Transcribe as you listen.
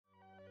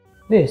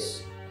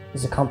This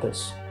is a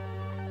compass.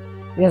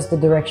 It has the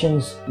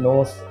directions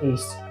north,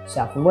 east,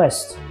 south and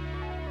west.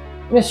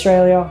 In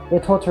Australia, we're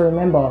taught to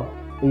remember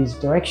these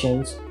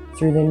directions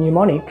through the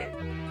mnemonic,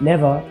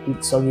 never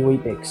eat soggy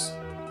wheat bix.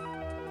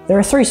 There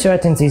are three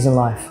certainties in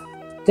life: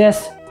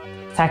 death,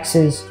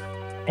 taxes,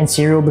 and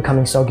cereal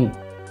becoming soggy.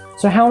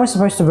 So how am I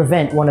supposed to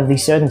prevent one of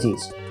these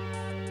certainties?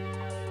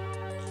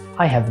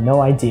 I have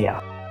no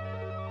idea.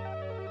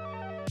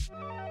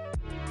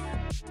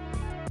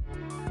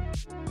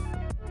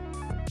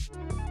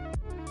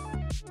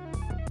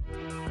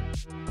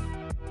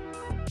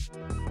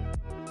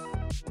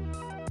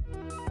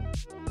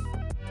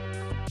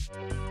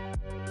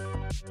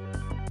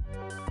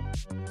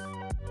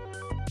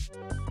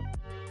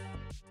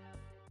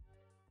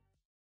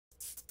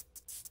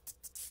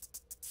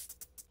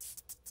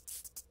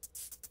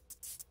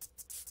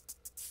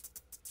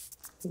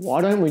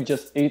 Why don't we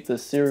just eat the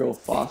cereal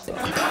faster?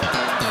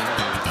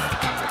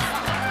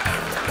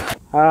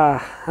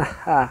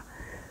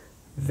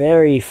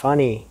 Very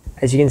funny.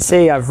 As you can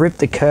see, I've ripped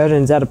the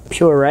curtains out of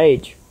pure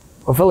rage.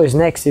 What follows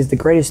next is the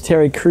greatest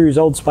Terry Crews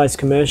Old Spice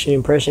commercial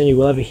impression you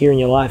will ever hear in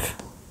your life.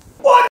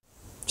 What?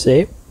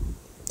 See?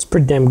 It's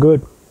pretty damn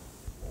good.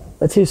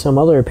 Let's hear some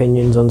other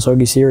opinions on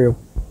soggy cereal.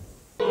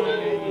 You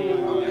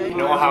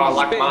know how I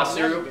like my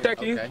cereal?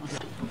 Okay.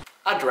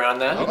 I drown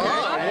that.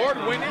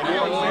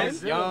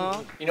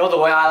 You know the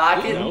way I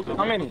like it?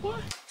 How many?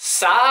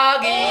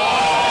 Soggy!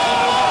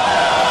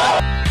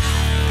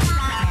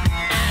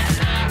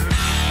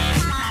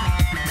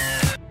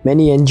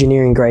 Many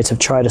engineering greats have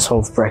tried to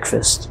solve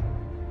breakfast.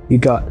 You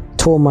got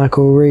tall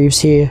Michael Reeves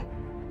here.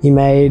 He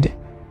made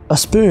a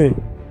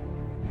spoon.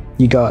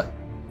 You got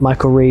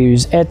Michael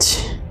Reeves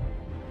et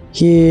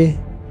here.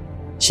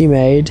 She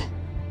made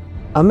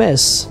a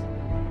mess.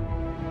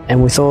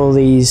 And with all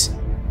these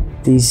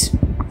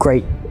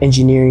great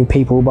engineering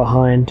people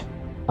behind,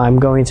 I'm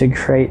going to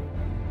create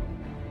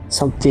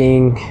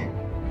something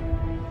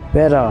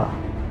better.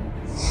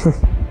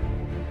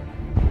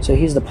 So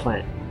here's the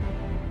plan.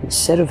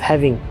 Instead of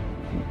having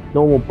a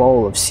normal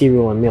bowl of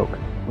cereal and milk,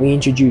 we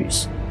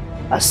introduce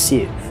a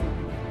sieve.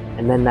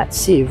 And then that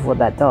sieve, what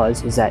that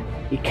does is that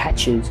it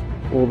catches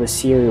all the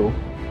cereal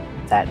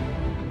that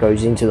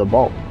goes into the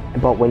bowl.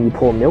 But when you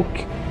pour milk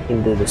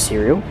into the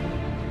cereal,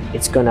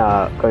 it's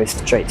gonna go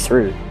straight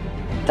through.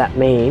 That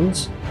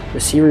means the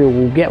cereal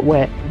will get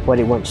wet, but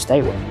it won't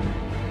stay wet.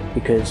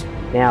 Because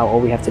now all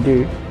we have to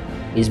do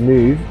is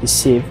move the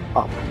sieve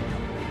up,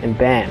 and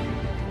bam,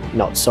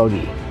 not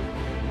soggy.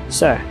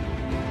 So,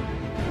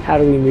 how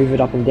do we move it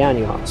up and down,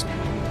 you ask?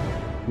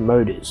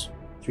 Motors.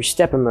 Through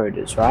stepper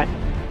motors, right?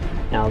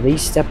 Now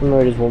these stepper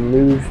motors will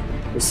move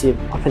the sieve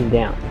up and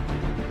down.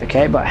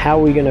 Okay, but how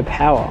are we going to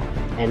power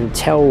and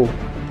tell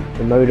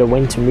the motor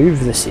when to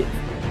move the sieve?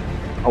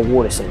 A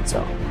water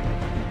sensor.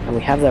 And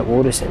we have that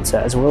water sensor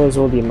as well as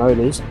all the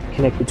motors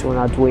connected to an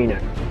Arduino.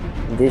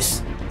 And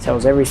this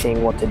tells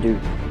everything what to do.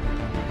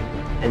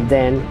 And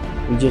then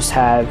we just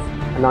have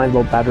a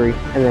 9-volt battery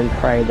and then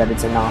pray that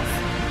it's enough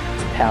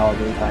to power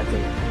the entire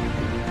thing.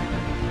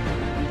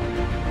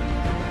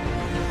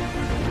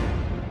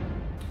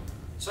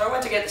 So I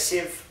went to get the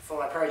sieve for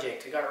my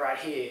project. I got it right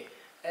here.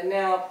 And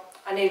now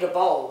I need a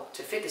bowl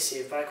to fit the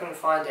sieve, but I couldn't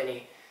find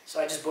any.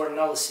 So I just bought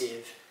another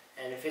sieve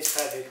and it fits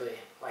perfectly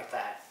like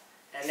that.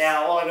 And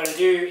now all I got to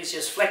do is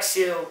just flex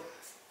seal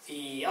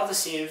the other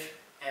sieve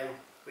and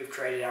we've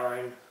created our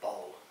own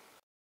bowl.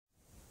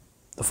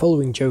 The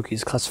following joke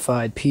is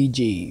classified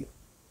PG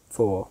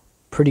for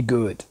pretty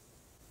good.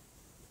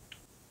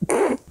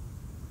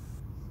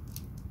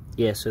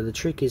 Yeah, so the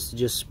trick is to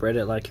just spread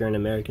it like you're an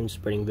American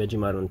spreading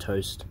Vegemite on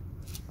toast.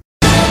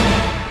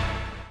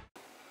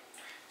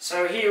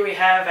 So here we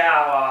have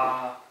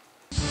our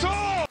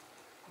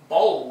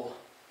bowl.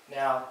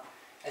 Now,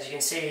 as you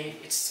can see,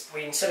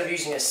 we instead of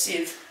using a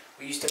sieve,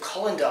 we used a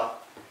colander.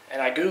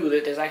 And I googled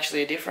it, there's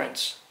actually a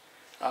difference.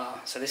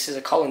 So this is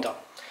a colander.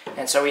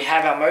 And so we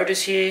have our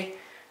motors here,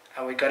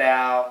 and we've got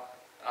our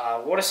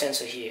water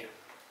sensor here.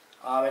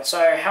 And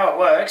so how it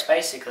works,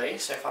 basically,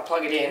 so if I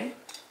plug it in,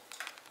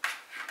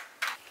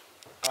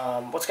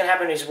 what's going to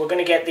happen is we're going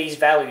to get these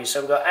values. So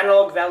we've got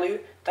analog value,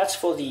 that's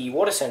for the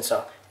water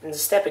sensor, and the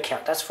stepper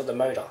count, that's for the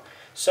motor.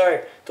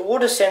 So the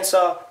water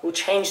sensor will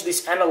change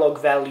this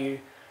analog value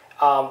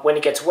when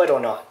it gets wet or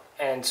not.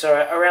 And so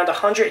around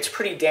 100 it's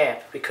pretty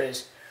damp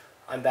because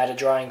I'm bad at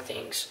drying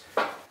things.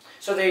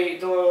 So the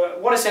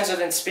water sensor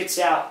then spits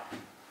out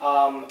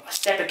a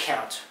stepper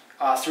count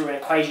through an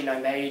equation I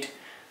made.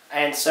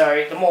 And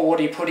so the more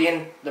water you put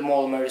in, the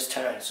more the motors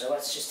turn. So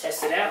let's just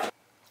test it out.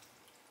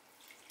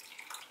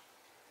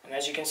 And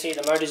as you can see,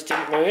 the motors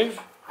didn't move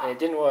and it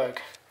didn't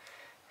work.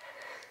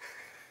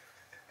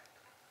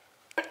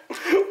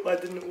 Why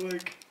didn't it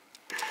work?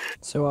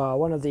 So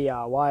one of the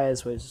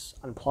wires was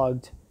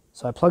unplugged,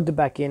 so I plugged it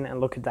back in and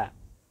look at that.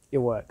 It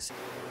works.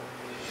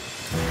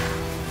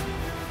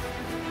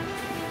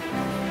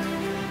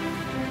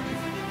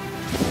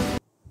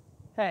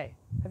 Hey,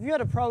 have you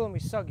had a problem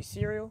with soggy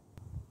cereal?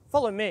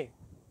 Follow me.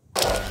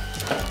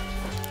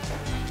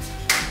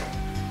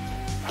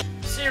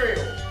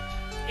 Cereal,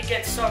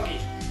 get soggy.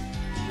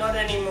 Not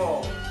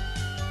anymore.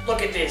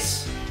 Look at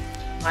this.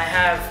 I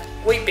have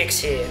Wheat Bix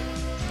here.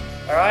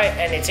 Alright,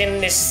 and it's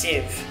in this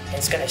sieve. And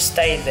it's gonna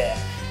stay there.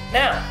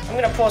 Now, I'm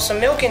gonna pour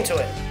some milk into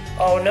it.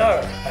 Oh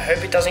no, I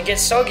hope it doesn't get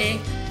soggy.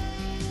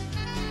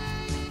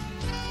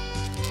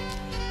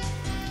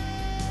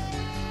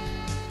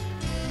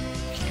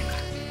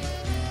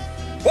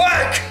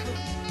 Work!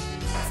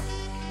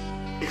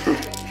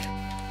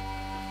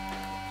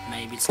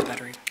 Maybe it's the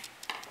battery.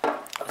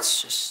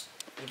 Let's just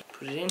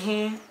put it in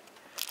here.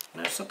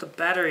 No, it's not the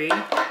battery.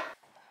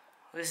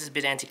 This is a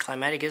bit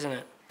anticlimactic, isn't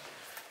it?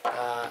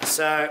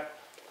 So,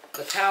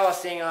 the tower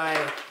thing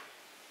I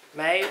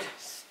made,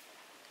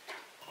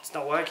 it's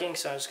not working,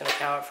 so I'm just going to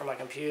power it from my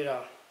computer.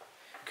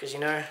 Because you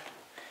know,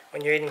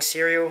 when you're eating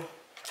cereal,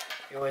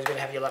 you're always going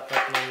to have your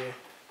laptop near you.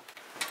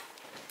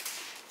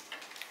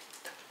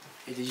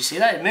 Hey, did you see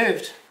that? It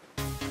moved.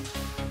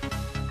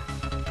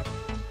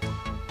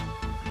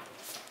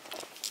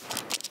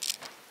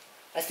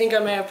 I think I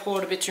may have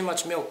poured a bit too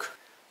much milk.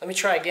 Let me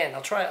try again.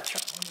 I'll try.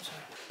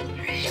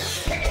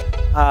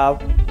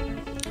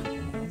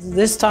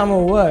 This time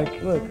will work.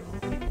 Look.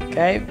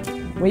 Okay.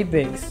 Wheat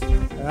Bix.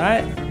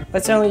 Alright?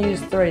 Let's only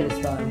use 3 this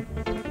time.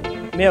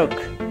 Milk.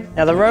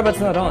 Now the robot's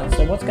not on,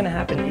 so what's gonna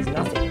happen is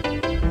nothing.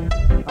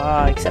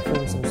 Except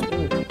for some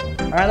spoons.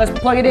 Alright, let's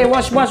plug it in.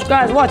 Watch,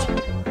 guys, watch.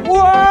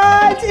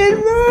 What? It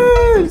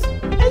moves!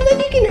 And then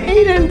you can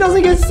eat it and it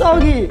doesn't get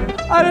soggy.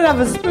 I don't have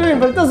a spoon,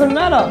 but it doesn't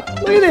matter.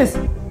 Look at this.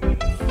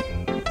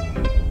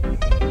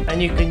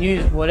 And you can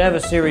use whatever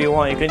cereal you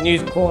want. You can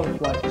use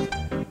cornflakes.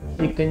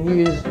 You can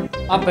use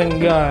Up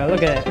and Go.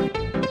 Look at it.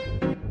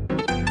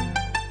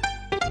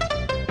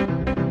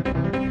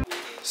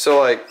 So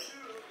like,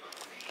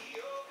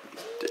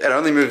 it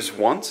only moves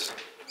once?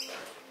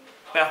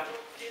 Yeah.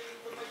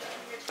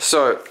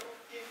 So,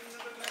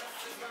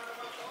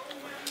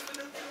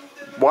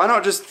 why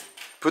not just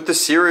put the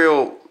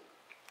cereal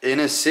in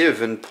a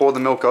sieve and pour the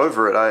milk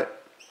over it?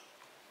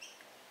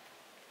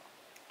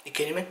 You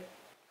kidding me?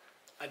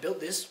 I built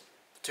this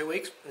for 2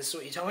 weeks. This is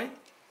what you tell me?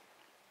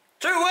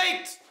 2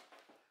 weeks!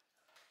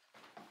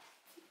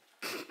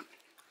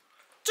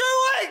 2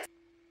 weeks!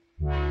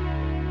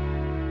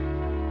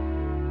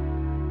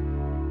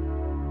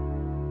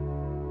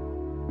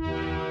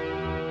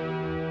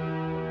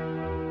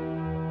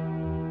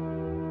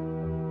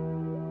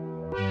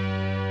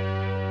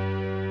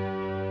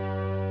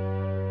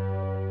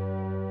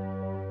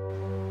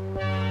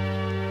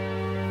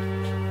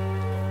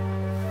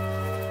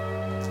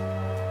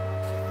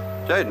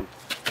 Jaden.